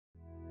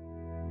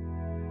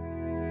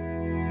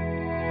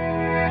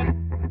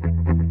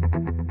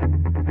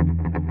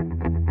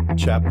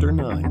Chapter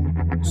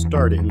 9,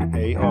 Starting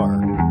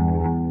AR.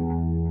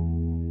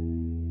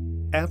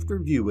 After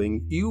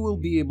viewing, you will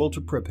be able to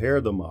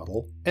prepare the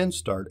model and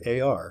start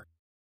AR.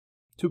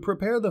 To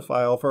prepare the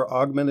file for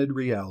Augmented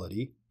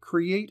Reality,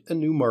 create a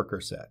new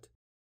marker set.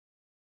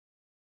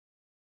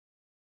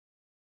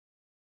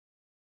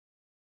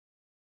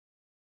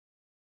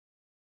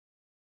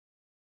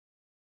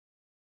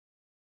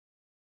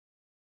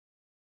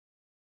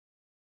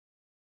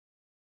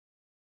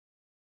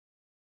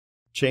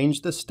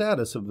 Change the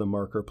status of the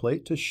marker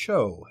plate to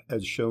Show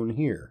as shown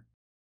here.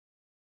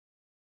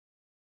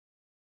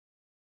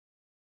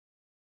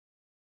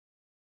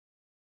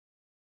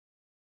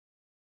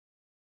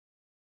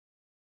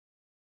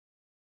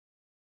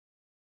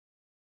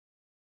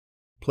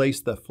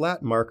 Place the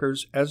flat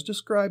markers as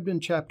described in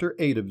Chapter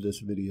 8 of this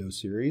video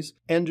series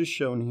and as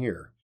shown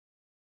here.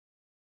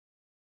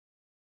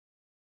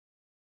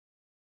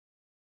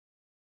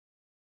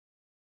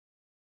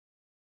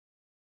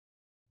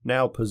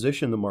 Now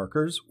position the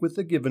markers with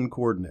the given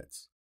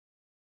coordinates.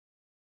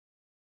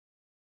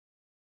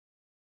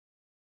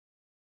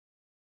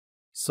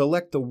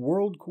 Select the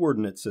world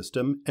coordinate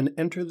system and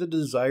enter the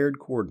desired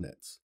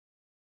coordinates.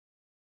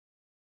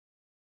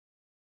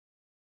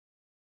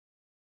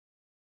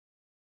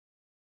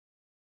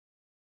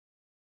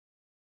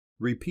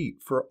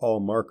 Repeat for all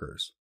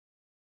markers.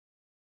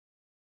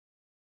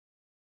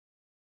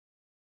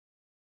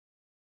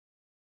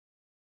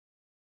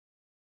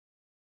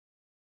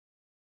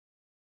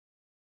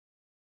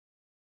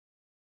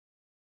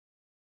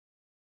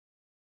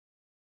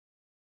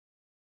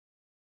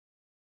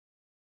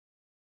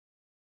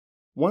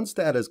 Once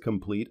that is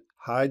complete,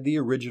 hide the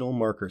original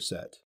marker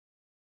set.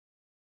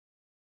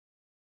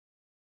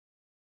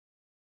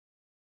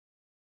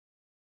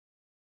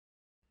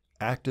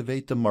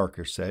 Activate the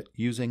marker set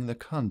using the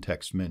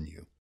context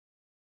menu.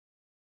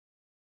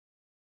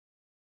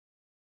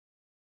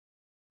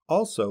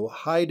 Also,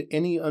 hide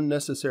any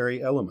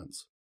unnecessary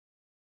elements.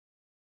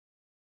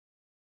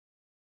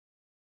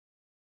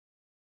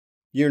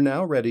 You're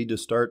now ready to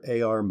start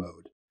AR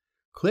mode.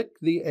 Click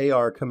the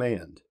AR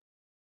command.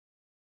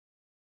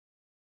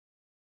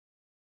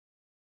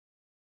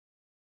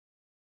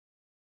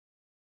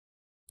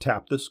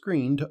 Tap the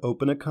screen to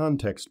open a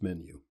context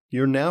menu.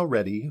 You're now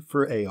ready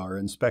for AR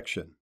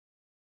inspection.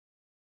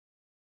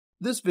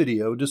 This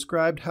video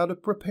described how to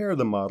prepare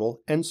the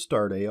model and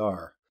start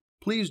AR.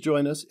 Please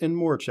join us in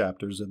more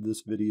chapters of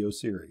this video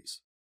series.